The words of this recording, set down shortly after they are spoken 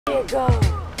you go.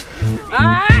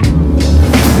 Ah!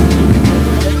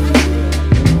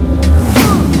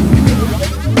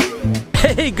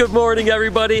 Hey, good morning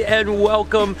everybody and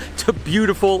welcome to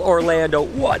beautiful Orlando.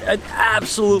 What an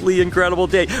absolutely incredible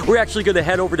day. We're actually going to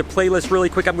head over to Playlist really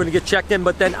quick. I'm going to get checked in,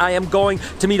 but then I am going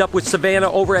to meet up with Savannah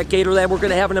over at Gatorland. We're going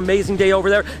to have an amazing day over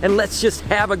there and let's just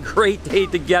have a great day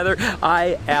together.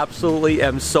 I absolutely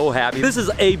am so happy. This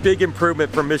is a big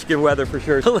improvement from Michigan weather for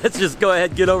sure. So let's just go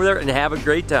ahead, get over there and have a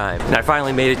great time. And I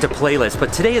finally made it to Playlist,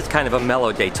 but today is kind of a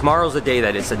mellow day. Tomorrow's a day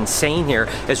that is insane here,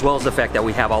 as well as the fact that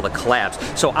we have all the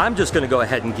collabs. So I'm just going to go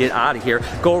ahead and get out of here,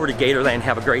 go over to Gatorland,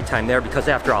 have a great time there, because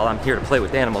after all, I'm here to play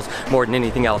with animals more than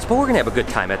anything else. But we're gonna have a good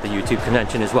time at the YouTube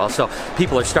convention as well, so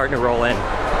people are starting to roll in.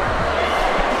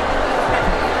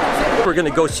 We're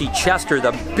gonna go see Chester,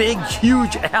 the big,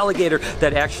 huge alligator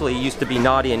that actually used to be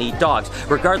naughty and eat dogs.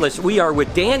 Regardless, we are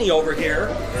with Danny over here.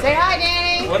 Say hi,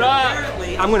 Danny. What up?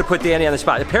 I'm gonna put Danny on the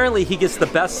spot. Apparently, he gets the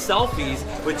best selfies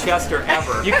with Chester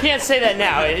ever. You can't say that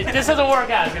now. If this doesn't work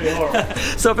out, it's gonna be horrible.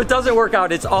 So if it doesn't work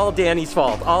out, it's all Danny's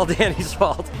fault. All Danny's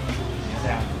fault.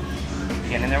 Yeah.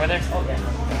 Get in there with her? Okay.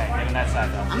 Okay, give him that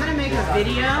side though. I'm gonna make a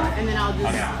video and then I'll just...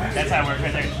 Okay, that's how it works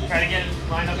right there. Try to get it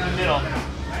lined up in the middle.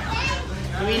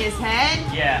 You mean his head?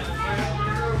 Yeah.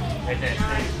 Right there.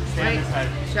 Stay on this side.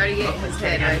 Try to get his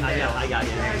head right there. I got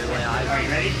you. Are you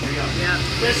ready? Here we go. Yeah.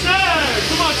 Chester!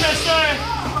 Come on, Chester!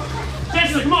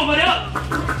 Chester, come on, buddy, up!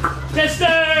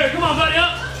 Chester! Come on, buddy,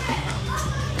 up!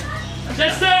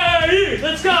 Chester! Here,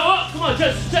 let's go! Up! Come on,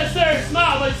 Chester! Chester!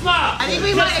 Smile, buddy, smile! I think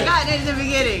we might have gotten it in the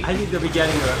beginning. I think the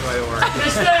beginning of it might work.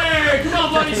 Chester! Come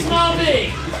on, buddy, smile big!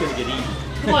 He's gonna get eaten.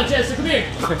 Come on, Chester, come here!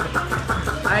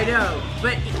 I know,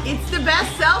 but it's the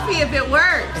best selfie if it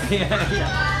works. We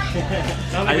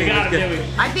got him, did we?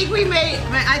 I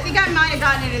think I might have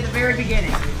gotten it in the very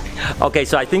beginning. Okay,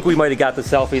 so I think we might have got the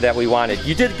selfie that we wanted.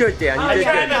 You did good, Dan. You did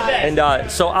good.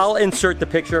 And so I'll insert the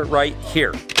picture right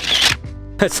here.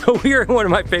 So we are in one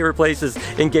of my favorite places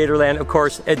in Gatorland, of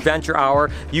course, Adventure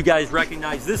Hour. You guys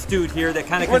recognize this dude here that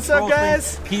kind of controls things.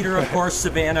 What's up, guys? Peter, of course,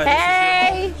 Savannah.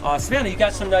 Hey! Savannah, you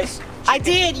got some nice... I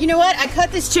did. You know what? I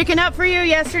cut this chicken up for you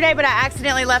yesterday, but I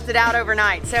accidentally left it out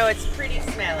overnight, so it's pretty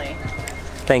smelly.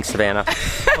 Thanks, Savannah.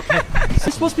 Okay. Is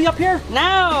this supposed to be up here?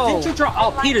 No! Didn't you draw?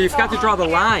 Oh, Peter, you forgot to draw the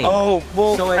line. Oh,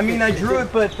 well, So I mean, I drew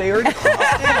it, but they already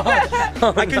crossed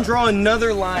it. I can draw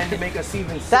another line to make us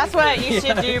even safer. That's what you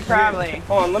should do, probably.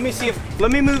 Hold on, let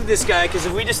me move this guy, because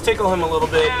if we just tickle him a little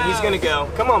bit, he's gonna go.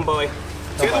 Come on, boy.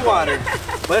 To the water.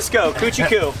 Let's go, coochie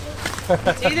coo.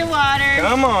 To the water.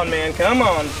 Come on, man, come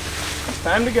on.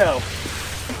 Time to go.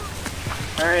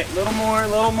 All right, a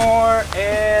little more,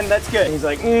 and that's good. He's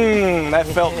like, that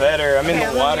felt better. I'm in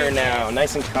the water now,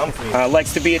 nice and comfy.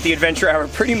 Likes to be at the Adventure Hour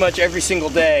pretty much every single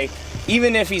day,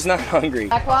 even if he's not hungry.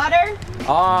 Black water?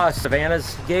 Ah,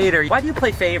 Savannah's gator. Why do you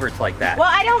play favorites like that? Well,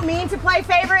 I don't mean to play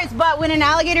favorites, but when an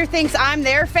alligator thinks I'm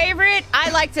their favorite, I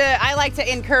like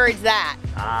to encourage that.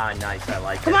 Ah, nice. I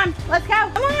like it. Come on, let's go.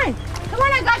 Come on. Come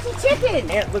on, I got you chicken.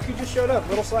 Aunt, look who just showed up.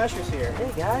 Little Slasher's here.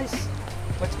 Hey, guys.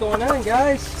 What's going on,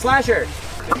 guys? Slasher.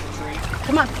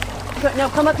 Come on. No,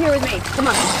 come up here with me. Come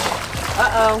on.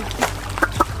 Uh-oh.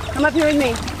 Come up here with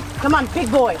me. Come on, big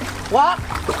boy. Walk.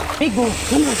 Big boy.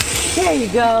 Come on. There you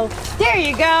go. There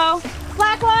you go.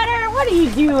 Blackwater, what are you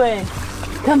doing?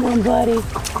 Come on, buddy.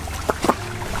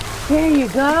 There you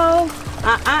go.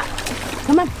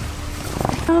 Come on.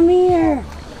 Come here.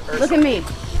 Look at me.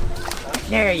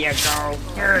 There you go.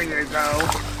 There you go.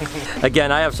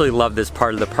 Again, I absolutely love this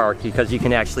part of the park because you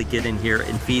can actually get in here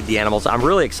and feed the animals. I'm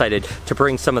really excited to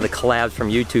bring some of the collabs from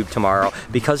YouTube tomorrow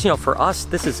because, you know, for us,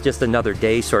 this is just another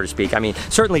day, so to speak. I mean,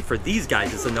 certainly for these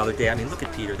guys, it's another day. I mean, look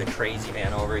at Peter, the crazy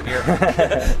man over here.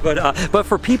 But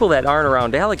for people that aren't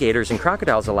around alligators and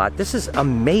crocodiles a lot, this is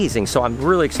amazing. So I'm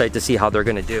really excited to see how they're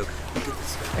gonna do.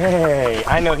 Hey,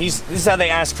 I know, this is how they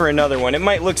ask for another one. It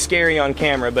might look scary on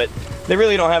camera, but they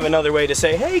really don't have another way to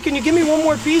say, hey, can you give me one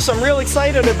more piece? I'm real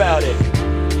excited about it.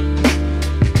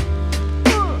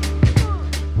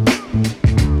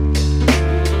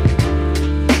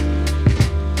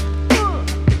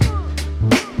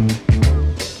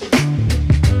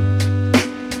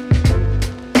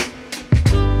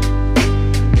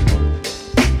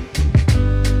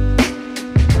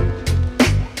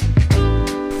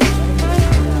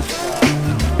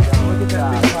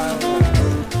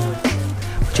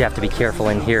 What you have to be careful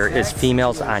in here is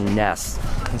females on nests.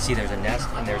 You can see there's a nest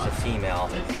and there's a female,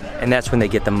 and that's when they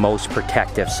get the most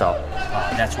protective. So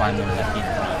that's why I'm going to let Peter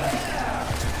go.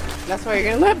 That's why you're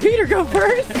going to let Peter go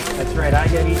first? That's right, I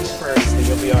get eaten first, and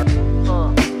you'll be all right.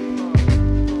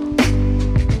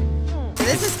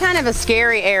 this is kind of a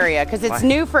scary area because it's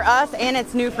new for us and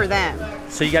it's new for them.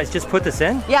 So you guys just put this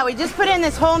in? Yeah, we just put in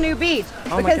this whole new beach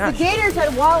because the gators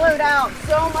had wallowed out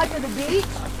so much of the beach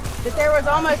that there was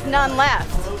almost none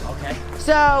left. Okay.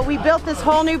 So we built this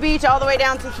whole new beach all the way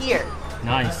down to here.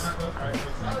 Nice.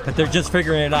 But they're just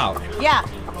figuring it out. Yeah.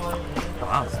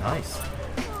 Wow, that's nice.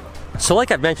 So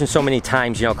like I've mentioned so many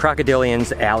times, you know,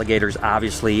 crocodilians, alligators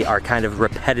obviously are kind of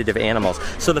repetitive animals.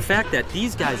 So the fact that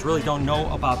these guys really don't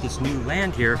know about this new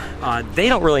land here, they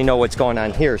don't really know what's going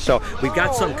on here. So we've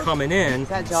got some coming in,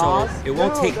 so it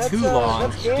won't take too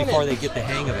long before they get the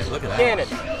hang of it. Look at that.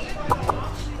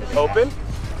 Cannon. Open.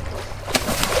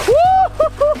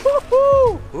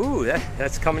 Ooh,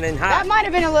 that's coming in hot. That might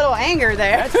have been a little anger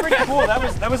there. That's pretty cool.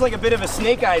 That was like a bit of a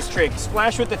snake eyes trick.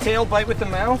 Splash with the tail, bite with the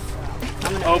mouth.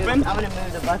 Open. I'm gonna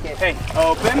move the bucket. Hey,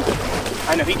 open.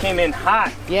 I know he came in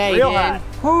hot. Yeah, he real did.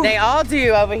 hot. They all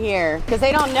do over here because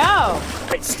they don't know.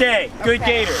 Right, stay. Good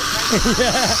gator.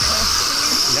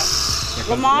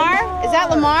 Lamar, is that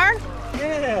Lamar?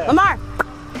 Yeah. Lamar,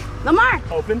 Lamar.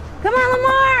 Open. Come on,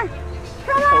 Lamar.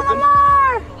 Come on, Open.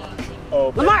 Lamar.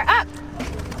 Open. Lamar, up.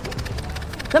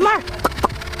 Lamar,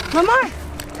 Lamar,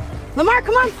 Lamar,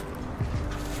 come on.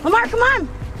 Lamar, come on.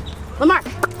 Lamar.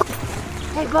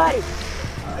 Hey, buddy.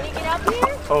 Can you get up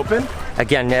here? Open.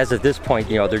 Again, as of this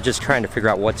point, you know, they're just trying to figure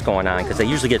out what's going on because they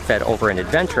usually get fed over an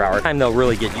adventure hour. Time they'll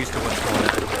really get used to what's going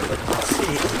on. But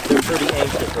see, they're pretty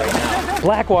anxious right now.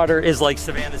 Blackwater is like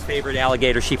Savannah's favorite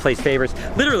alligator. She plays favorites.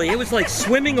 Literally, it was like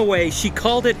swimming away. She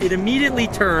called it. It immediately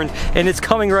turned, and it's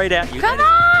coming right at you. Come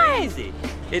on! crazy.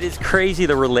 It is crazy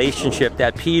the relationship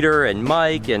that Peter and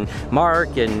Mike and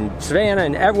Mark and Savannah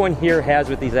and everyone here has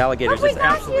with these alligators. It's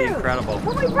absolutely incredible.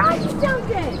 But we brought you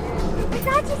something. We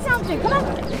got you something. Come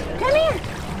on. Come here.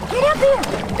 Get up here.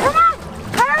 Come on.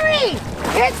 Hurry.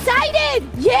 You're excited.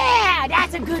 Yeah,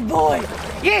 that's a good boy.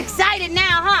 You're excited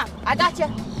now, huh? I got you.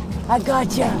 I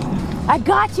got you. I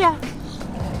got you.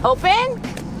 Open.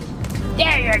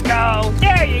 There you go.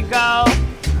 There you go.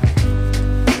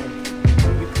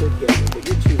 But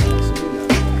you're too nice, so you know.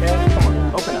 Okay, come on,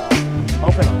 open up,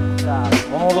 open up,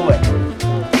 all the way,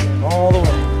 all the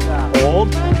way,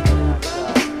 hold.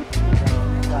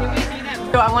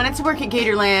 So I wanted to work at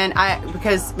Gatorland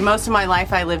because most of my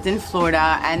life I lived in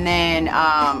Florida, and then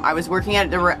I was working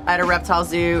at a reptile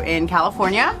zoo in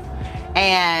California,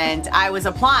 and I was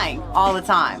applying all the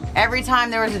time. Every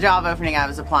time there was a job opening, I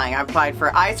was applying. I applied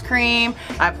for ice cream,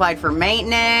 I applied for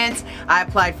maintenance, I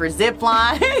applied for zip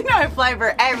line, I applied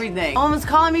for everything. Someone was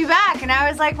calling me back and I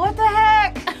was like, what the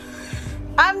heck?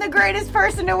 I'm the greatest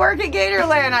person to work at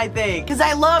Gatorland, I think. Because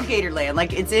I love Gatorland,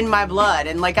 like it's in my blood.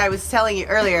 And like I was telling you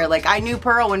earlier, like I knew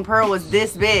Pearl when Pearl was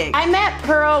this big. I met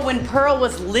Pearl when Pearl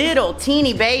was little,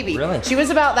 teeny baby. Really? She was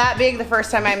about that big the first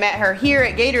time I met her here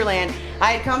at Gatorland.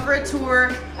 I had come for a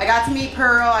tour, I got to meet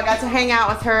Pearl, I got to hang out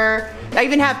with her. I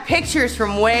even have pictures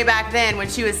from way back then when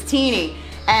she was teeny.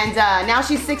 And now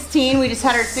she's 16. We just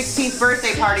had her 16th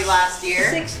birthday party last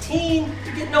year. 16?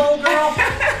 You're getting old, girl.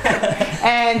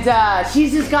 And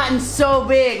she's just gotten so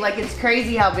big. Like, it's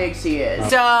crazy how big she is.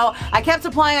 So I kept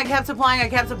applying, I kept applying, I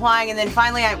kept applying. And then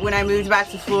finally, when I moved back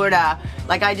to Florida,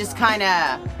 like I just kind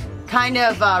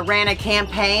of ran a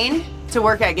campaign to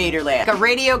work at Gatorland. Like a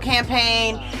radio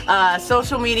campaign,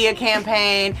 social media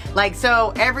campaign. Like,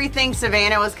 so everything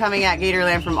Savannah was coming at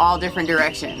Gatorland from all different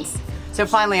directions. So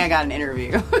finally I got an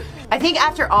interview. I think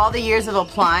after all the years of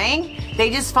applying, they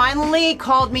just finally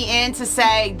called me in to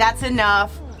say, that's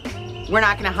enough, we're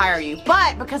not gonna hire you.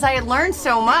 But because I had learned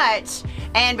so much,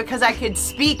 and because I could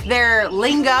speak their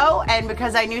lingo, and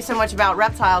because I knew so much about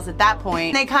reptiles at that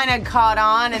point, they kind of caught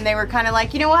on and they were kind of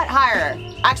like, you know what, hire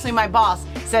her. Actually, my boss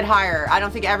said hire her. I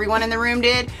don't think everyone in the room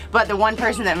did, but the one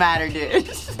person that mattered did.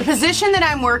 The position that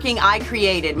I'm working, I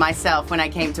created myself when I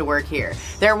came to work here.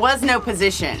 There was no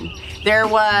position. There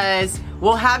was,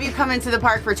 we'll have you come into the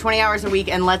park for 20 hours a week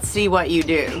and let's see what you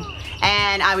do.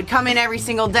 And I would come in every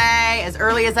single day, as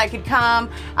early as I could come.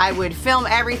 I would film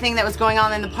everything that was going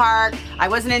on in the park. I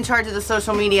wasn't in charge of the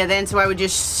social media then, so I would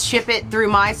just ship it through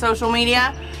my social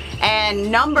media.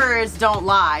 And numbers don't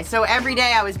lie. So every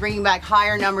day I was bringing back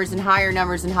higher numbers and higher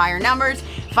numbers and higher numbers.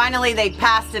 Finally, they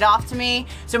passed it off to me.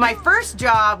 So my first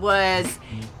job was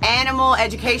Animal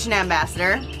Education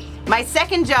Ambassador. My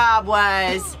second job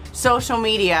was social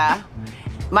media.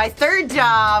 My third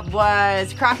job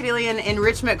was Crocodilian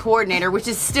Enrichment Coordinator, which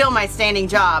is still my standing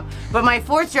job. But my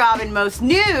fourth job and most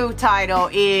new title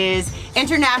is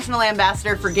International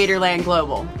Ambassador for Gatorland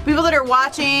Global. People that are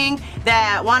watching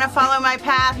that want to follow my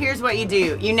path, here's what you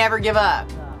do. You never give up.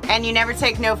 and you never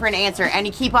take no for an answer, and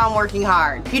you keep on working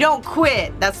hard. If you don't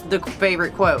quit, that's the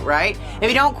favorite quote, right? If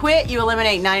you don't quit, you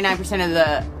eliminate 99% of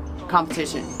the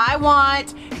competition. I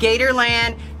want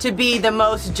Gatorland to be the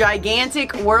most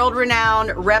gigantic,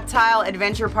 world-renowned reptile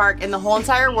adventure park in the whole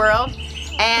entire world,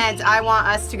 and I want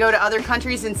us to go to other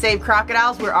countries and save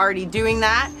crocodiles. We're already doing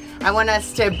that. I want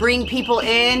us to bring people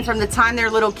in from the time they're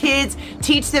little kids,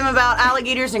 teach them about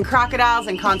alligators and crocodiles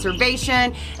and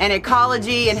conservation and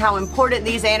ecology and how important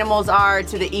these animals are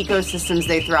to the ecosystems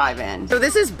they thrive in. So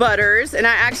this is Butters, and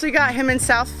I actually got him in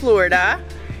South Florida,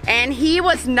 and he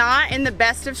was not in the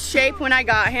best of shape when I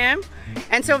got him.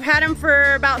 And so I've had him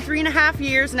for about 3.5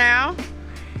 years now.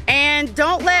 And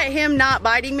don't let him not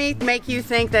biting me make you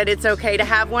think that it's okay to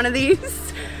have one of these.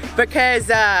 Because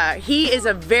he is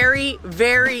a very,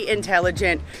 very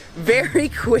intelligent, very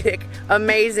quick,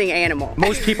 amazing animal.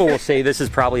 Most people will say this is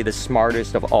probably the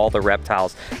smartest of all the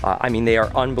reptiles. I mean, they are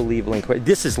unbelievably quick.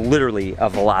 This is literally a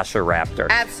velociraptor.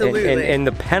 Absolutely. And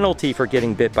the penalty for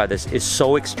getting bit by this is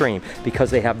so extreme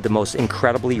because they have the most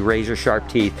incredibly razor-sharp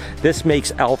teeth. This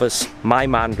makes Elvis, my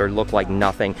monitor, look like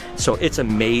nothing. So it's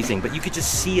amazing. But you could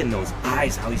just see in those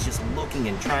eyes how he's just looking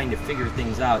and trying to figure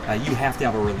things out. You have to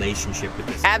have a relationship with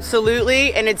this.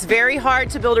 Absolutely, and it's very hard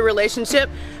to build a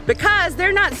relationship because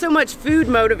they're not so much food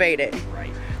motivated.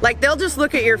 Right. Like, they'll just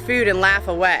look at your food and laugh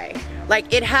away.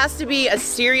 Like, it has to be a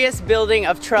serious building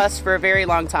of trust for a very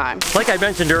long time. Like I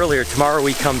mentioned earlier, tomorrow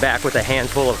we come back with a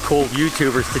handful of cool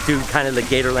YouTubers to do kind of the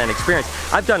Gatorland experience.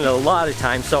 I've done it a lot of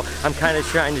times, so I'm kind of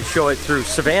trying to show it through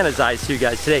Savannah's eyes to you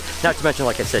guys today. Not to mention,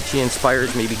 like I said, she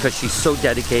inspires me because she's so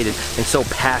dedicated and so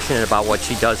passionate about what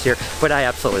she does here. But I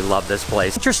absolutely love this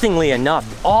place. Interestingly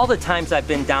enough, all the times I've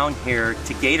been down here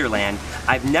to Gatorland,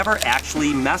 I've never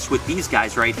actually messed with these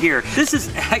guys right here. This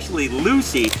is actually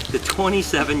Lucy, the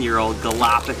 27-year-old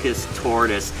Galapagos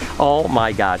tortoise. Oh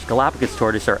my gosh, Galapagos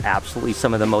tortoise are absolutely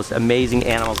some of the most amazing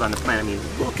animals on the planet. I mean,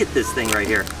 look at this thing right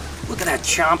here. Look at that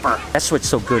chomper. That's what's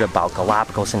so good about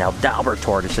Galapagos and Aldabra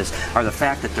tortoises, are the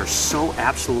fact that they're so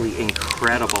absolutely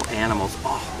incredible animals.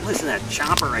 Oh, listen to that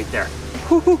chomper right there.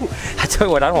 I tell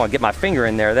you what, I don't want to get my finger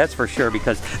in there, that's for sure,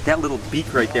 because that little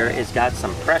beak right there has got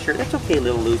some pressure. That's okay,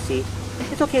 little Lucy.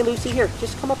 It's okay, Lucy. Here,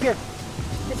 just come up here.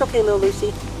 It's okay, little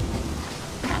Lucy.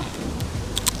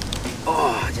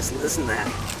 Oh, just listen to that.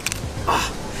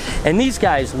 Oh. And these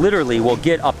guys literally will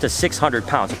get up to 600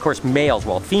 pounds. Of course, males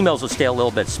will. Females will stay a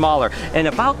little bit smaller. And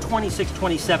about 26,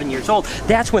 27 years old,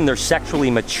 that's when they're sexually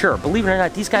mature. Believe it or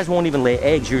not, these guys won't even lay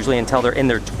eggs usually until they're in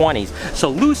their 20s. So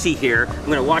Lucy here, I'm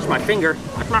gonna watch my finger.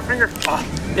 Watch my finger. Oh,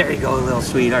 there you go, little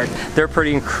sweetheart. They're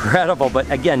pretty incredible, but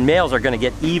again, males are gonna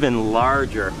get even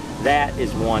larger. That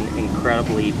is one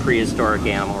incredibly prehistoric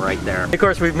animal right there. Of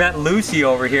course, we've met Lucy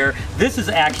over here. This is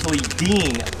actually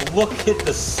Dean. Look at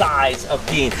the size of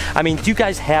Dean. I mean, do you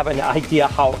guys have an idea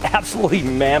how absolutely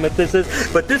mammoth this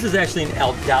is? But this is actually an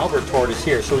Aldabra tortoise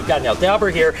here. So we've got an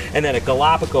Aldabra here and then a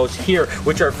Galapagos here,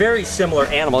 which are very similar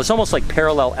animals. It's almost like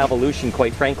parallel evolution,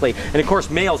 quite frankly. And of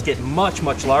course, males get much,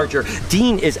 much larger.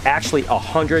 Dean is actually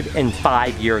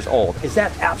 105 years old. Is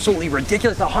that absolutely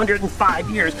ridiculous? 105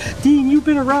 years. Dean, you've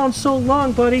been around so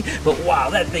long, buddy. But wow,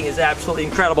 that thing is absolutely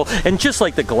incredible. And just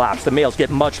like the Galaps, the males get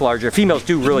much larger. Females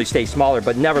do really stay smaller,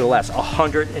 but nevertheless,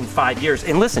 105 years.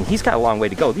 And listen, he's got a long way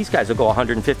to go. These guys will go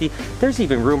 150. There's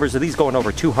even rumors of these going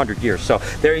over 200 years. So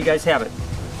there you guys have it.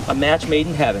 A match made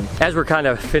in heaven. As we're kind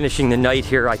of finishing the night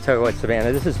here, I tell you what,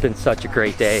 Savannah, this has been such a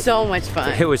great day. So much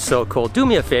fun. It was so cool. Do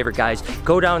me a favor, guys.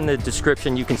 Go down in the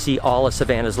description. You can see all of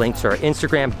Savannah's links to our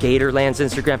Instagram, Gatorland's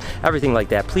Instagram, everything like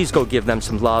that. Please go give them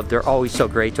some love. They're always so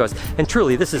great to us. And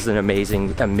truly, this is an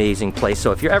amazing, amazing place.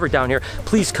 So if you're ever down here,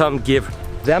 please come give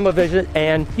them a visit,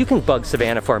 and you can bug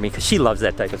Savannah for me because she loves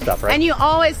that type of stuff, right? And you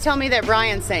always tell me that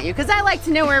Brian sent you because I like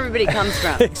to know where everybody comes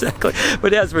from. Exactly.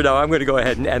 But as for now, I'm going to go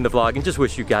ahead and end the vlog and just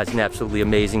wish you guys an absolutely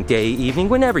amazing day, evening,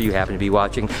 whenever you happen to be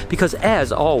watching, because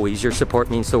as always, your support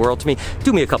means the world to me.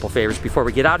 Do me a couple favors before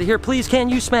we get out of here. Please, can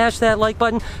you smash that like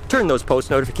button? Turn those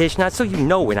post notifications on so you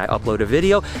know when I upload a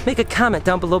video. Make a comment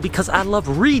down below because I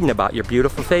love reading about your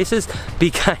beautiful faces.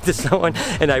 Be kind to someone,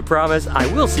 and I promise I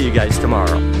will see you guys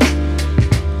tomorrow.